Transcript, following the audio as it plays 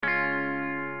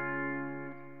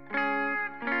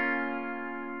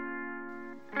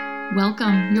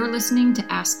Welcome. You're listening to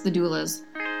Ask the Doulas,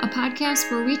 a podcast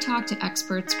where we talk to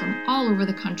experts from all over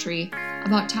the country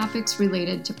about topics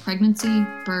related to pregnancy,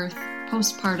 birth,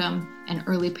 postpartum, and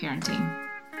early parenting.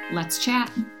 Let's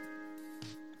chat.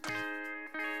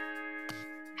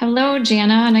 Hello,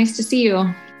 Janna. Nice to see you.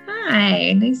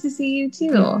 Hi, nice to see you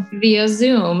too. Via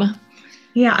Zoom.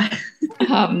 Yeah.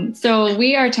 So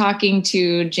we are talking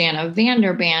to Janna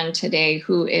VanderBand today,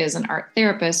 who is an art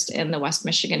therapist in the West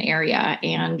Michigan area.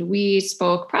 And we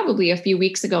spoke probably a few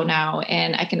weeks ago now,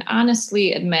 and I can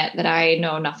honestly admit that I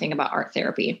know nothing about art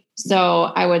therapy. So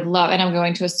I would love, and I'm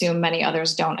going to assume many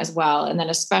others don't as well, and then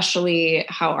especially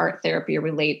how art therapy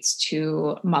relates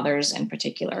to mothers in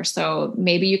particular. So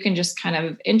maybe you can just kind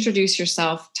of introduce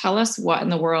yourself, tell us what in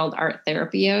the world art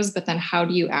therapy is, but then how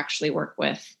do you actually work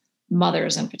with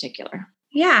mothers in particular?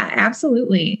 Yeah,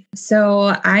 absolutely.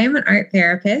 So I am an art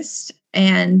therapist,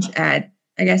 and I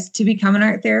guess to become an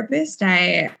art therapist,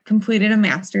 I completed a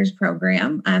master's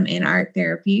program in art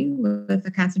therapy with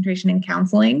a concentration in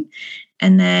counseling,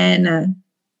 and then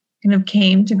kind of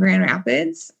came to Grand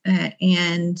Rapids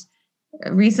and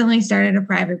recently started a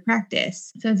private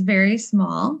practice. So it's very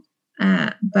small,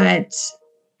 but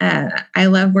I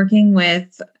love working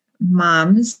with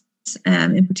moms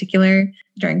in particular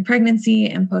during pregnancy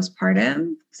and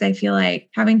postpartum, because I feel like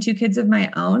having two kids of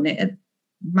my own,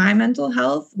 my mental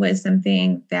health was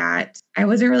something that I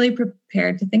wasn't really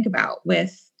prepared to think about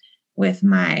with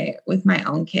my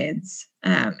own kids,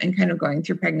 and kind of going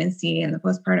through pregnancy and the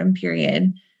postpartum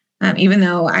period. Even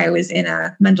though I was in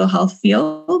a mental health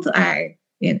field,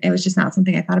 it was just not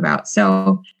something I thought about.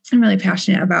 So I'm really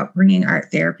passionate about bringing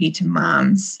art therapy to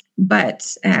moms.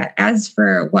 But as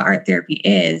for what art therapy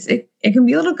is, it can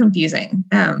be a little confusing.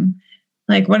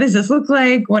 Like, what does this look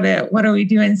like? What do we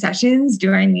do in sessions?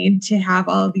 Do I need to have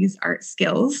all of these art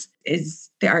skills?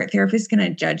 Is the art therapist going to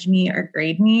judge me or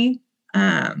grade me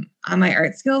on my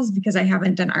art skills because I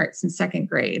haven't done art since second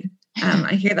grade?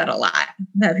 I hear that a lot,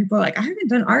 that people are like, I haven't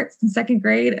done art since second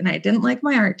grade and I didn't like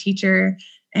my art teacher.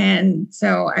 And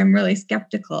so I'm really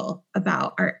skeptical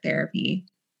about art therapy.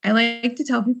 I like to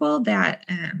tell people that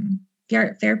the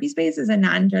art therapy space is a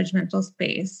non-judgmental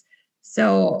space.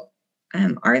 So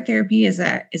art therapy is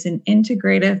an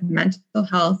integrative mental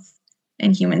health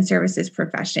and human services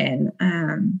profession.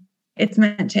 It's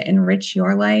meant to enrich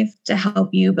your life, to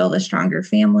help you build a stronger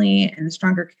family and a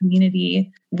stronger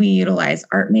community. We utilize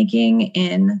art making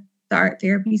in the art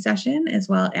therapy session, as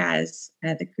well as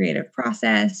the creative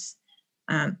process.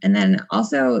 And then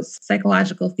also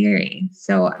psychological theory.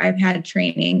 So I've had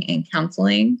training in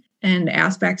counseling and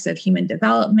aspects of human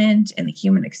development and the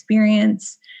human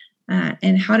experience,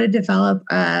 and how to develop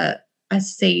a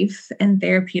safe and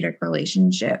therapeutic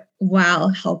relationship while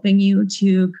helping you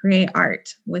to create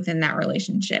art within that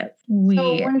relationship.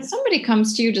 So when somebody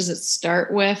comes to you, does it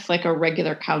start with like a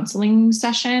regular counseling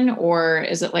session, or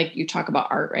is it like you talk about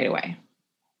art right away?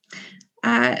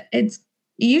 It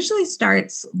usually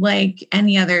starts like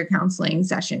any other counseling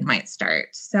session might start.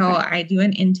 So okay. I do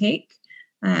an intake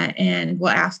and we'll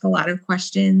ask a lot of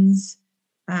questions.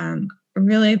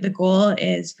 Really, the goal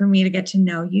is for me to get to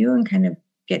know you and kind of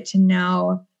get to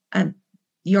know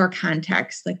your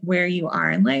context, like where you are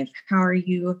in life. How are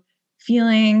you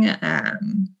feeling?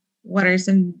 What are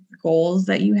some goals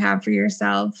that you have for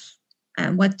yourself?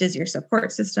 What does your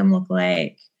support system look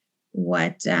like?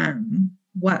 What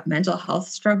mental health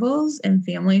struggles and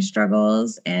family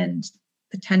struggles and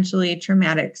potentially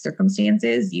traumatic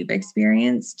circumstances you've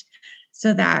experienced,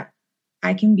 so that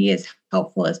I can be as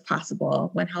helpful as possible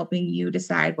when helping you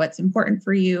decide what's important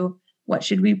for you, what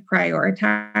should we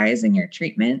prioritize in your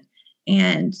treatment,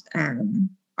 and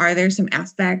are there some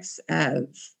aspects of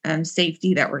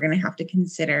safety that we're going to have to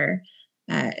consider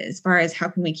as far as how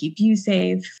can we keep you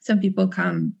safe? Some people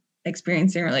come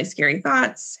experiencing really scary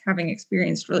thoughts, having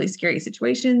experienced really scary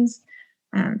situations.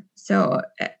 So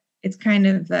it's kind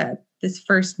of this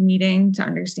first meeting to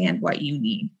understand what you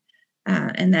need.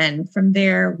 And then from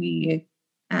there, we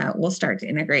will start to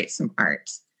integrate some art.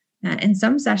 And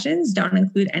some sessions don't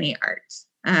include any art.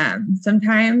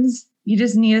 Sometimes you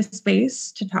just need a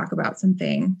space to talk about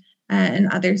something.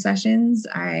 In other sessions,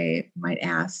 I might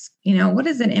ask, what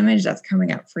is an image that's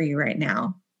coming up for you right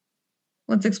now?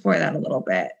 Let's explore that a little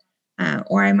bit.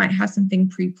 Or I might have something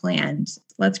pre-planned.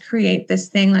 Let's create this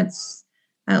thing. Let's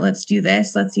do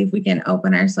this. Let's see if we can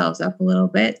open ourselves up a little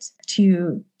bit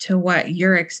to what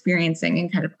you're experiencing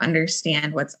and kind of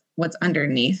understand what's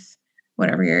underneath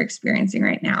whatever you're experiencing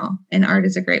right now. And art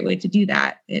is a great way to do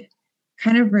that. It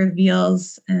kind of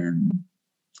reveals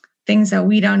things that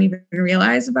we don't even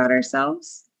realize about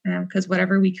ourselves, because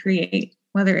whatever we create,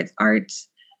 whether it's art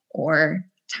or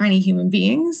tiny human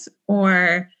beings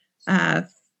or,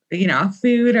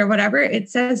 food or whatever, it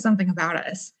says something about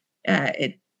us.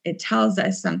 It tells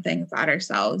us something about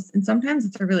ourselves. And sometimes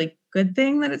it's a really good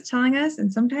thing that it's telling us.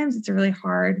 And sometimes it's a really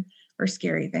hard or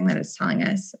scary thing that it's telling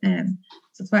us. And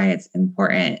so that's why it's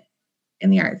important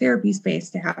in the art therapy space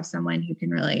to have someone who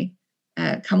can really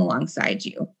come alongside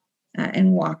you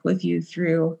and walk with you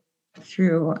through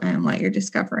what you're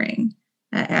discovering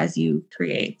as you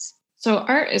create. So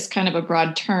art is kind of a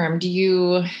broad term. Do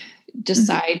you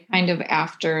decide kind of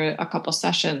after a couple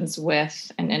sessions with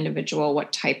an individual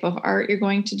what type of art you're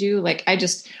going to do? Like, I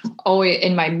just always,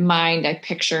 in my mind, I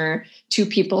picture two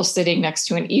people sitting next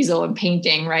to an easel and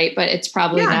painting, right? But it's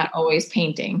probably not always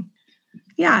painting.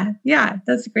 Yeah,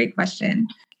 that's a great question.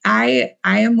 I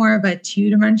am more of a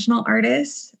two-dimensional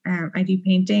artist. I do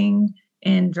painting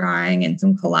and drawing and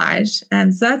some collage.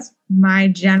 And so that's my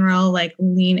general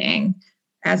leaning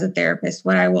as a therapist,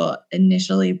 what I will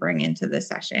initially bring into the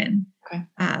session. Okay.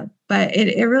 But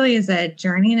it really is a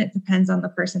journey, and it depends on the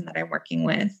person that I'm working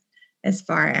with as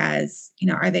far as,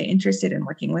 are they interested in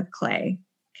working with clay?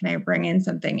 Can I bring in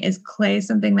something? Is clay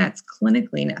something that's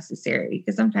clinically necessary?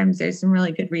 Because sometimes there's some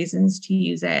really good reasons to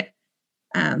use it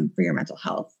for your mental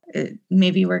health.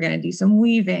 Maybe we're going to do some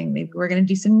weaving. Maybe we're going to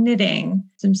do some knitting,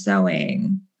 some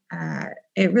sewing.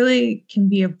 It really can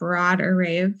be a broad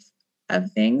array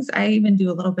of things. I even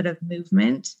do a little bit of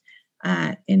movement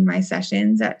in my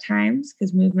sessions at times,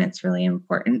 because movement's really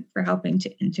important for helping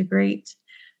to integrate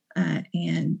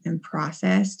and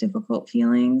process difficult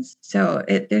feelings. So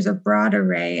there's a broad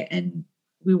array, and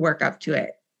we work up to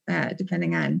it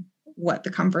depending on what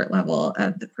the comfort level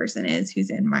of the person is who's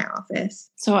in my office.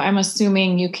 So I'm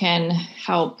assuming you can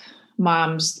help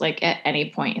moms at any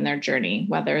point in their journey,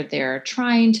 whether they're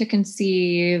trying to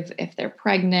conceive, if they're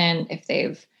pregnant, if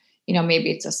they've,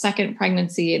 maybe it's a second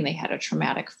pregnancy and they had a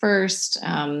traumatic first,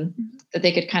 that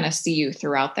they could kind of see you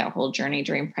throughout that whole journey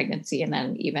during pregnancy and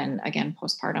then even again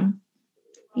postpartum.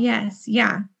 Yes.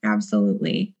 Yeah,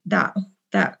 absolutely. That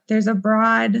there's a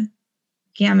broad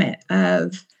gamut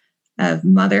of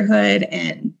motherhood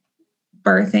and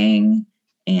birthing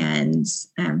and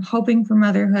hoping for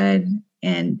motherhood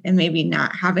and maybe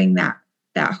not having that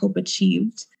hope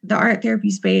achieved. The art therapy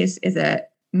space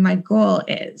my goal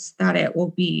is that it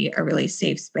will be a really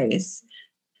safe space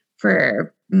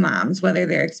for moms, whether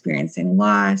they're experiencing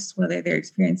loss, whether they're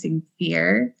experiencing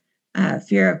fear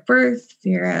of birth,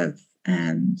 fear of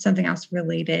something else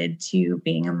related to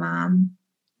being a mom,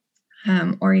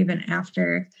 or even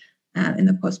after in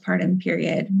the postpartum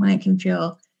period, when it can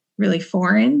feel really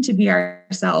foreign to be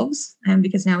ourselves,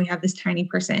 because now we have this tiny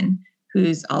person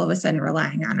who's all of a sudden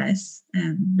relying on us,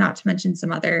 not to mention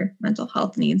some other mental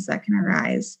health needs that can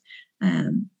arise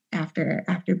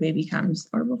after baby comes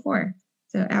or before.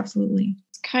 So absolutely.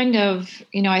 It's kind of,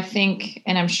 I think,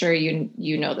 and I'm sure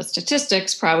you know the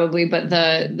statistics probably, but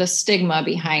the stigma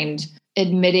behind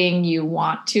admitting you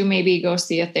want to maybe go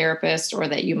see a therapist or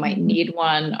that you might need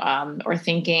one, or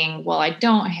thinking, well, I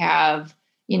don't have,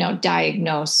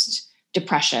 diagnosed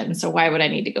depression, so why would I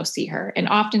need to go see her? And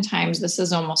oftentimes this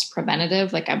is almost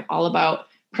preventative. I'm all about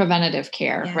preventative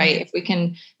care, yes. Right? If we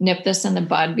can nip this in the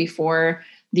bud before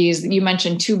you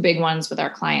mentioned two big ones with our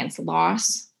clients,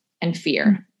 loss and fear.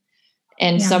 Mm-hmm.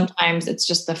 And sometimes it's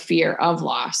just the fear of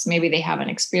loss. Maybe they haven't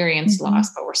experienced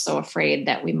loss, but we're so afraid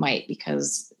that we might,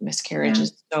 because miscarriage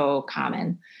is so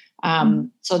common.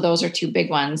 So those are two big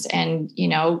ones. And,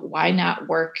 why not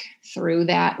work through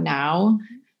that now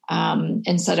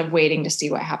instead of waiting to see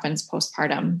what happens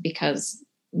postpartum? Because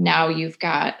now you've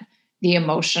got the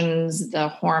emotions, the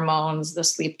hormones, the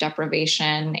sleep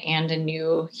deprivation, and a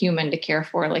new human to care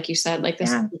for. Like you said,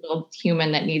 this little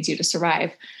human that needs you to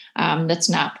survive. That's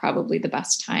not probably the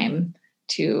best time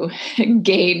to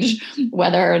gauge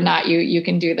whether or not you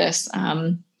can do this.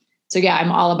 So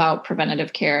I'm all about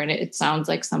preventative care. And it sounds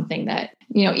like something that,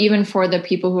 even for the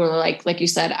people who are like you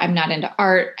said, I'm not into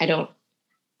art. I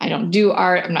don't do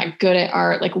art. I'm not good at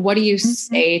art. What do you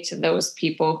say to those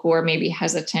people who are maybe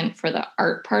hesitant for the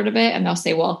art part of it? And they'll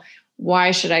say, well,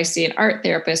 why should I see an art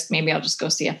therapist? Maybe I'll just go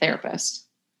see a therapist.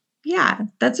 Yeah,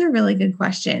 that's a really good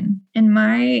question. And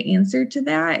my answer to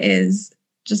that is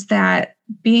just that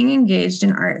being engaged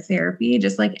in art therapy,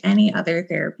 just like any other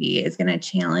therapy, is going to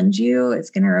challenge you. It's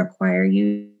going to require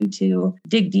you to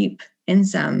dig deep in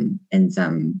some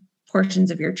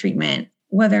portions of your treatment,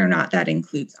 whether or not that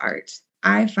includes art.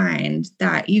 I find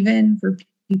that even for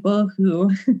people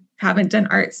who haven't done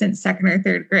art since second or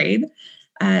third grade,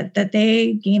 that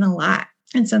they gain a lot.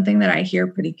 And something that I hear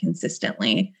pretty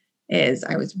consistently is,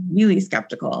 I was really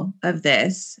skeptical of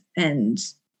this. And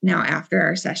now after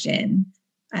our session,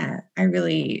 I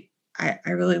really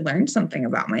I really learned something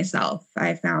about myself.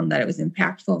 I found that it was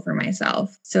impactful for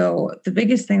myself. So the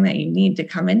biggest thing that you need to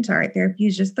come into art therapy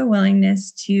is just the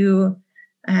willingness to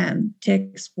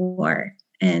explore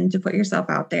and to put yourself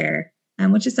out there,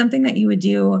 which is something that you would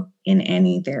do in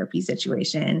any therapy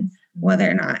situation, whether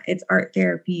or not it's art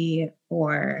therapy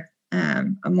or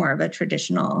a more of a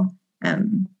traditional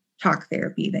talk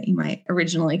therapy that you might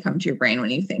originally come to your brain when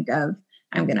you think of,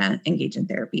 I'm going to engage in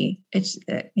therapy. It's,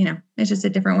 it's just a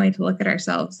different way to look at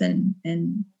ourselves and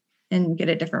get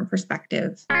a different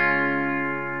perspective.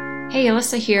 Hey,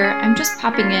 Alyssa here. I'm just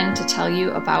popping in to tell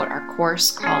you about our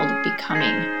course called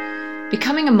Becoming.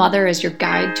 Becoming a Mother is your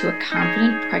guide to a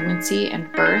confident pregnancy and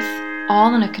birth,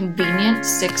 all in a convenient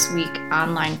 6-week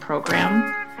online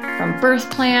program. From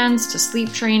birth plans to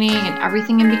sleep training and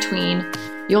everything in between,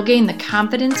 you'll gain the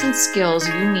confidence and skills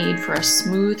you need for a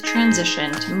smooth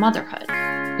transition to motherhood.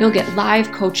 You'll get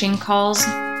live coaching calls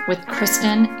with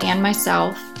Kristen and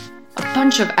myself, a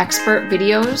bunch of expert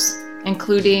videos,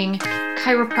 including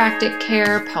chiropractic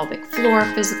care, pelvic floor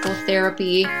physical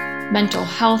therapy, mental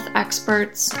health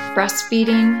experts,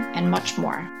 breastfeeding, and much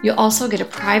more. You'll also get a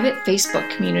private Facebook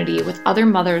community with other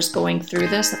mothers going through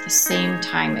this at the same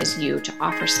time as you to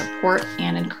offer support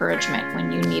and encouragement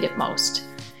when you need it most.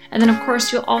 And then, of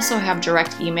course, you'll also have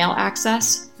direct email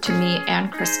access to me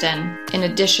and Kristen, in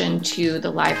addition to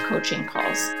the live coaching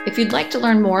calls. If you'd like to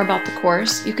learn more about the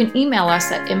course, you can email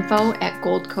us at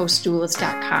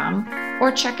info@goldcoastdoulas.com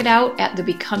or check it out at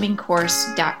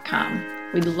thebecomingcourse.com.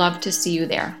 We'd love to see you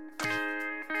there.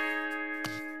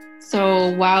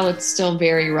 So while it's still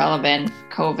very relevant,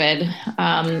 COVID,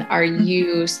 are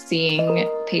you seeing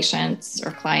patients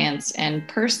or clients in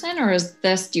person, or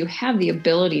do you have the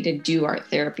ability to do art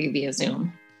therapy via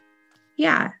Zoom?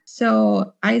 Yeah.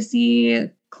 So I see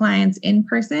clients in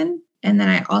person, and then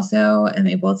I also am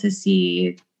able to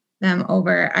see them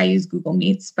I use Google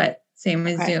Meets, but same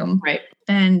as Zoom. Right.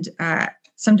 And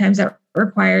sometimes that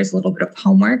requires a little bit of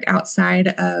homework outside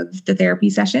of the therapy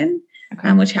session.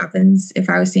 Okay. Which happens if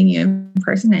I was seeing you in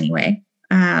person anyway.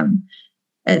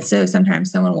 So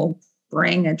sometimes someone will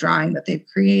bring a drawing that they've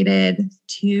created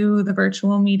to the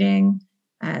virtual meeting.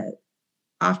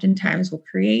 Oftentimes we'll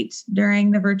create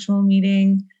during the virtual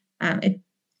meeting.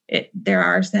 There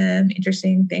are some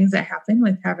interesting things that happen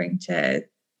with having to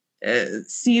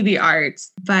see the art,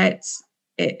 but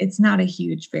it's not a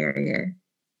huge barrier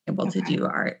to do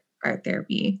art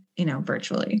therapy,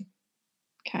 virtually.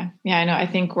 Okay. Yeah, I know. I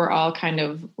think we're all kind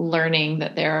of learning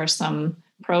that there are some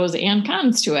pros and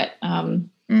cons to it.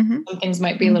 Some things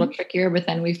might be a little trickier, but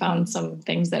then we found some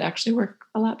things that actually work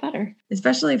a lot better.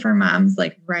 Especially for moms,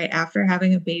 like right after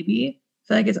having a baby, I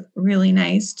feel like it's really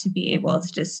nice to be able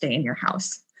to just stay in your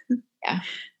house. Yeah.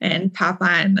 And pop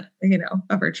on,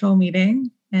 a virtual meeting.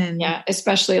 And yeah,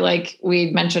 especially like we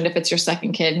mentioned, if it's your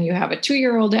second kid and you have a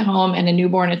 2-year-old at home and a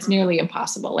newborn, it's nearly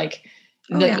impossible. Like,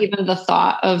 even the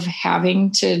thought of having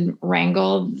to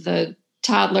wrangle the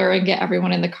toddler and get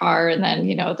everyone in the car. And then,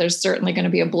 there's certainly going to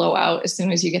be a blowout as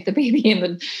soon as you get the baby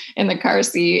in the car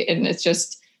seat. And it's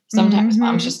just, sometimes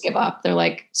moms just give up. They're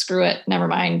like, screw it. Never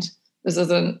mind. This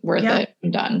isn't worth it.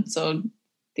 I'm done. So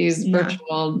these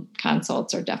virtual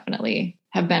consults have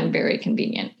been very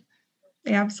convenient.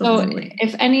 Absolutely. So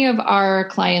if any of our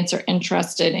clients are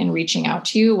interested in reaching out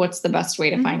to you, what's the best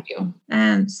way to find you?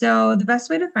 So the best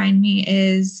way to find me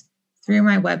is through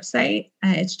my website.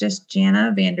 It's just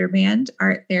Janna VanderBand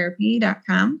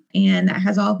arttherapy.com. And that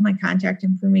has all of my contact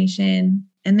information.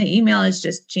 And the email is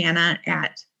just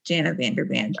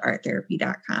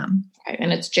janna@JannaVanderBandArtTherapy.com. Right.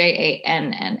 And it's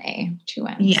JANNA, 2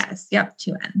 N's. Yes. Yep.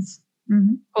 2 N's.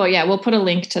 Oh yeah. We'll put a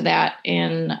link to that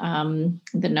in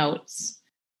the notes.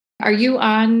 Are you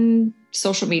on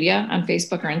social media on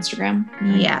Facebook or Instagram?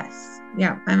 Yes.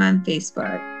 Yeah, I'm on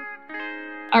Facebook.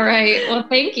 All right. Well,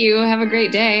 thank you. Have a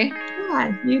great day.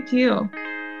 Yeah, you too.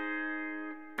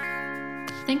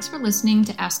 Thanks for listening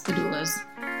to Ask the Doulas.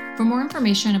 For more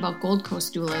information about Gold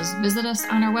Coast Doulas, visit us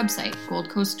on our website,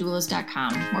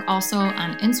 goldcoastdoulas.com. We're also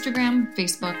on Instagram,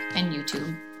 Facebook, and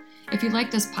YouTube. If you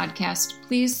like this podcast,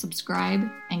 please subscribe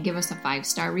and give us a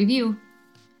 5-star review.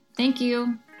 Thank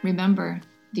you. Remember,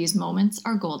 these moments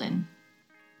are golden.